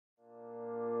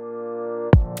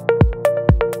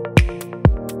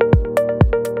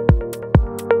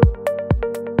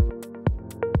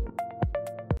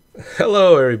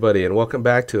Hello, everybody, and welcome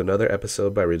back to another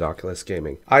episode by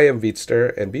Redonkulousgaming. I am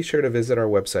Vietster, and be sure to visit our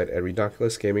website at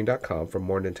redonkulousgaming.com for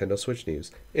more Nintendo Switch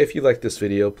news. If you like this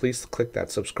video, please click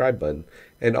that subscribe button,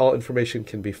 and all information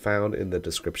can be found in the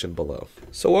description below.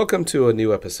 So welcome to a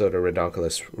new episode of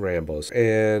Redonkulous Rambles,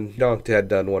 and Donk had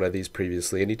done one of these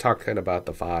previously, and he talked kind of about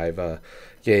the five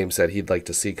games that he'd like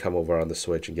to see come over on the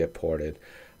Switch and get ported.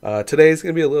 Today is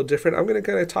going to be a little different. I'm going to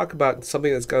kind of talk about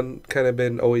something that's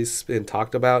always been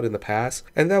talked about in the past,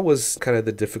 and that was kind of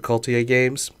the difficulty of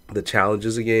games, the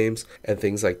challenges of games, and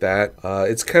things like that.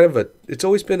 It's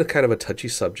always been a kind of a touchy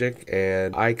subject,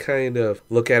 and I kind of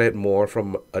look at it more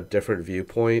from a different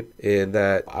viewpoint. In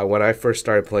that, when I first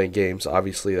started playing games,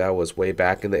 obviously that was way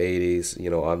back in the 80s. You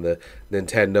know, on the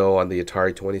Nintendo, on the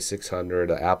Atari 2600,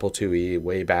 the Apple IIe,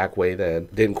 way then.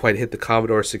 Didn't quite hit the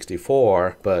Commodore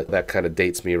 64, but that kind of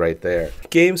dates me right there.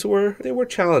 Games were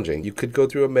challenging. You could go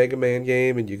through a Mega Man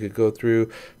game, and you could go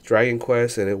through Dragon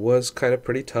Quest, and it was kind of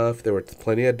pretty tough. There were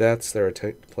plenty of deaths. There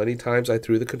were plenty of times I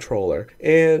threw the controller.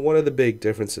 And one of the big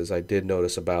differences I did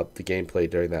notice about the gameplay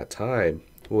during that time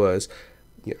was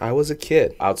I was a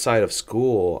kid. Outside of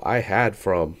school, I had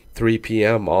from 3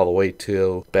 p.m. all the way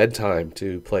till bedtime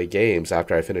to play games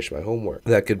after I finished my homework.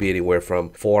 That could be anywhere from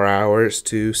 4 hours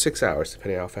to 6 hours,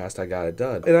 depending on how fast I got it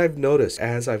done. And I've noticed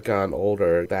as I've gotten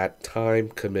older, that time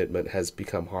commitment has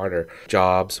become harder.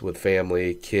 Jobs with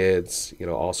family, kids,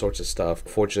 all sorts of stuff.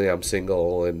 Fortunately, I'm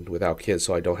single and without kids,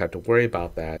 so I don't have to worry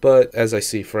about that. But as I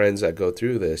see friends that go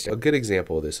through this, a good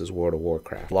example of this is World of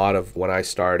Warcraft. When I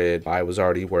started, I was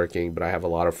already working, but I have a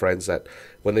lot of friends that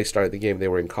when they started the game, they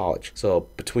were in college. So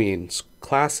between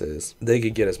classes, they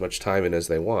could get as much time in as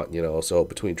they want, So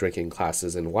between drinking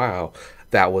classes and WoW,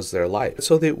 that was their life.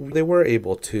 So they were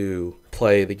able to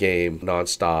play the game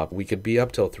nonstop. We could be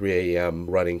up till 3 a.m.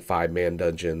 running 5-man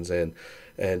dungeons and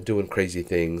doing crazy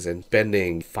things and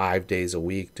spending 5 days a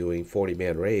week doing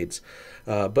 40-man raids.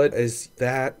 But as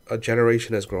that a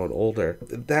generation has grown older,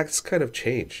 that's kind of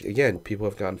changed. Again, people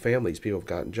have gotten families, people have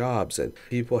gotten jobs, and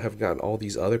people have gotten all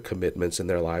these other commitments in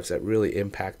their lives that really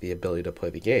impact the ability to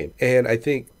play the game. And I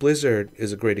think Blizzard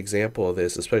is a great example of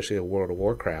this, especially in World of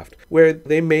Warcraft, where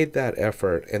they made that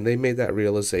effort and they made that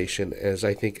realization as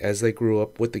they grew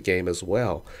up with the game as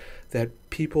well, that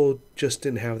people just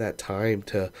didn't have that time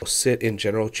to sit in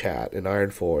general chat in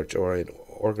Ironforge or in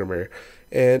Orgrimmar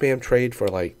and spam trade for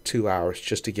like 2 hours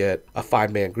just to get a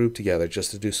 5-man group together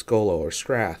just to do Skolo or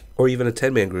Strath, or even a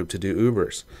 10-man group to do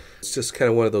Ubers. It's just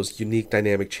kind of one of those unique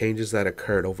dynamic changes that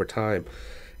occurred over time.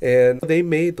 And they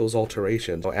made those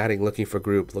alterations, adding looking for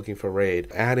group, looking for raid,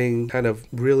 adding kind of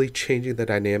really changing the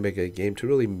dynamic of the game to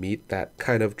really meet that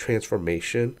kind of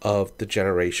transformation of the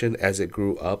generation as it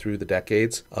grew up through the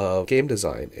decades of game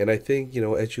design. And I think,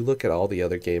 as you look at all the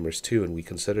other gamers too, and we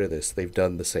consider this, they've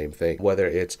done the same thing. Whether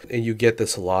it's, and you get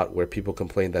this a lot where people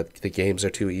complain that the games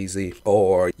are too easy,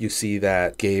 or you see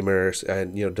that gamers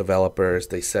and, developers,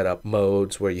 they set up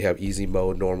modes where you have easy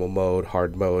mode, normal mode,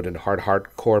 hard mode, and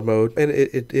hardcore mode. And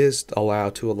it is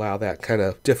allowed to allow that kind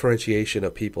of differentiation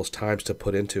of people's times to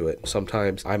put into it.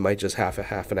 Sometimes I might just have a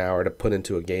half an hour to put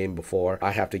into a game before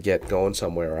I have to get going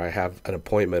somewhere, or I have an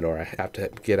appointment, or I have to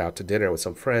get out to dinner with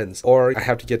some friends, or I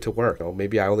have to get to work.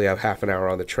 Maybe I only have half an hour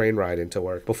on the train ride into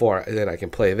work before then I can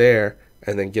play there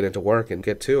and then get into work and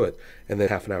get to it, and then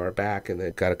half an hour back, and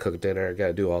then gotta cook dinner,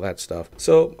 gotta do all that stuff.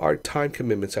 So our time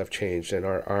commitments have changed, and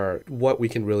our what we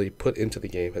can really put into the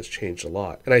game has changed a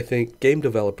lot. And I think game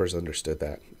developers understood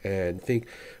that. And I think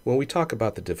when we talk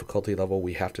about the difficulty level,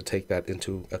 we have to take that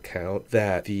into account,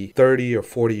 that the 30 or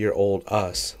 40-year-old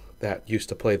us that used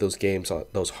to play those games,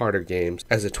 those harder games,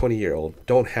 as a 20-year-old,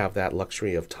 don't have that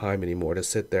luxury of time anymore to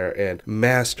sit there and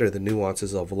master the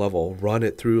nuances of level, run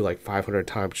it through like 500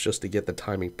 times just to get the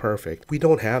timing perfect. We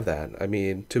don't have that. I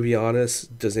mean, to be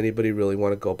honest, does anybody really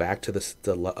want to go back to the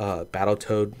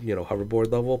Battletoad,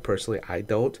 hoverboard level? Personally, I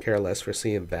don't care less for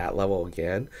seeing that level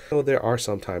again. There are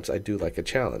sometimes I do like a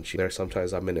challenge. There are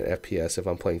sometimes I'm in an FPS if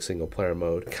I'm playing single player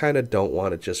mode. I kind of don't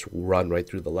want to just run right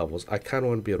through the levels. I kind of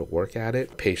want to be able to work at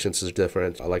it. Patience is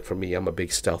different. Like for me, I'm a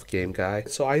big stealth game guy,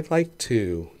 so I like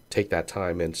to take that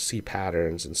time and see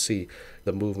patterns and see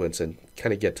the movements and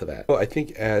kind of get to that. Well, I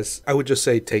think as I would just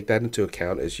say, take that into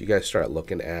account as you guys start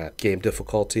looking at game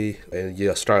difficulty and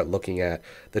you start looking at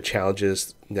the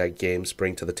challenges that games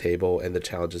bring to the table and the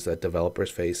challenges that developers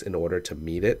face in order to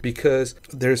meet it, because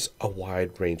there's a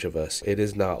wide range of us. It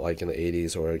is not like in the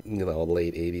 80s or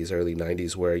late 80s, early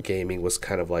 90s where gaming was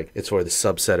kind of like it's for the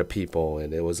subset of people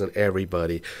and it wasn't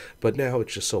everybody, but now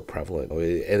it's just so prevalent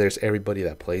and there's everybody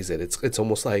that plays it. It's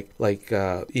almost like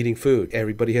eating food.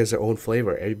 Everybody has their own flavor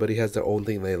flavor. Everybody has their own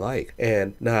thing they like.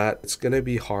 And it's going to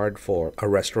be hard for a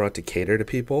restaurant to cater to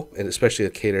people, and especially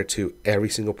to cater to every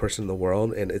single person in the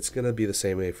world. And it's going to be the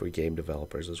same way for game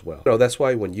developers as well. So that's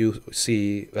why when you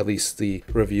see at least the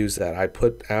reviews that I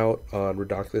put out on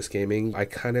Redonkulousgaming, I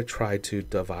kind of try to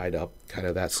divide up kind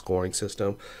of that scoring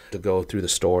system to go through the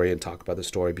story and talk about the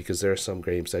story, because there are some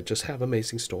games that just have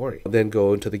amazing story. Then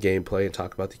go into the gameplay and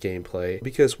talk about the gameplay,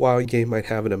 because while a game might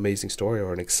have an amazing story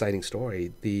or an exciting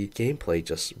story, the gameplay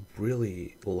just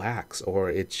really lacks, or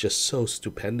it's just so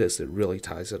stupendous it really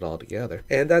ties it all together.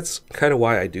 And that's kind of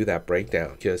why I do that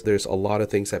breakdown, because there's a lot of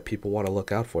things that people want to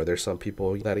look out for. There's some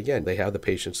people that, again, they have the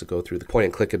patience to go through the point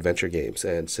and click adventure games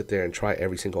and sit there and try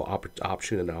every single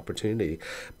option and opportunity.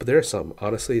 But there are some,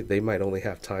 honestly, they might only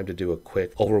have time to do a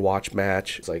quick Overwatch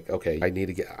match. It's like, okay,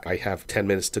 I have 10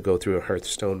 minutes to go through a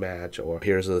Hearthstone match or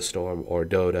Heroes of the Storm or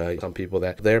Dota. Some people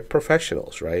that they're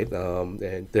professionals, right?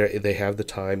 And they have the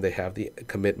time, they have the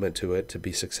commitment to it to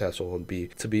be successful and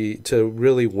to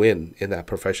really win in that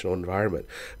professional environment.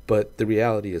 But the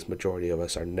reality is, majority of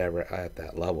us are never at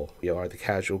that level. We are the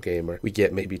casual gamer. We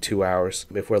get maybe 2 hours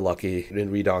if we're lucky.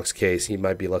 In Redonk's case, he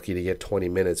might be lucky to get 20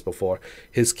 minutes before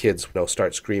his kids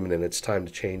start screaming and it's time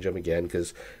to change them again,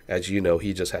 because as you know,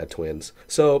 he just had twins.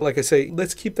 So like I say,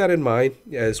 let's keep that in mind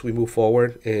as we move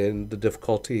forward in the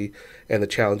difficulty and the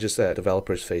challenges that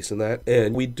developers face in that.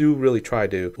 And we do really try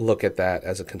to look at that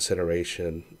as a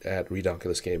consideration at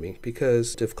Redonkulousgaming,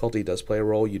 because difficulty does play a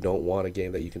role. You don't want a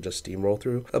game that you can just steamroll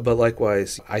through. But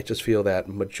likewise, I just feel that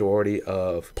majority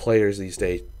of players these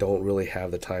days don't really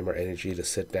have the time or energy to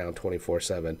sit down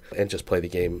 24/7 and just play the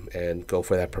game and go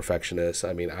for that perfectionist.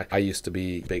 I mean, I used to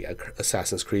be a big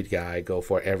Assassin's Creed guy, go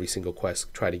for every single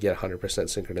quest, try to get 100%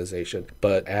 synchronization.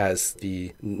 But as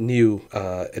the new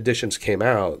editions came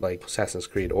out, like Assassin's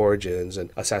Creed Origins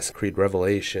and Assassin's Creed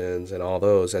Revelations and all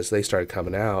those, as they started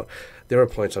coming out, there were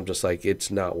points I'm just like,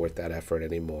 it's not worth that effort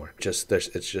anymore. It's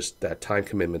just that time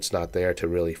commitment's not there to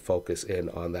really focus in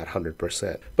on that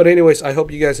 100%. But anyways, I hope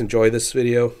you guys enjoy this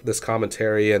video, this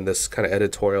commentary, and this kind of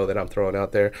editorial that I'm throwing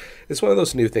out there. It's one of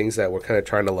those new things that we're kind of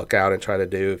trying to look out and try to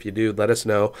do. If you do, let us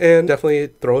know, and definitely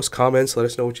throw us comments. Let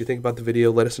us know what you think about the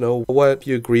video. Let us know what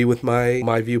you agree with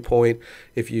my viewpoint.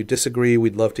 If you disagree,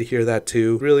 we'd love to hear that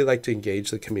too. Really like to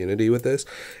engage the community with this,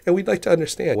 and we'd like to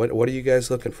understand what are you guys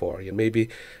looking for, and maybe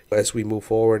as we move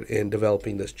forward in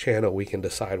developing this channel, we can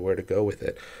decide where to go with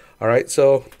it. All right,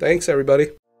 so thanks everybody.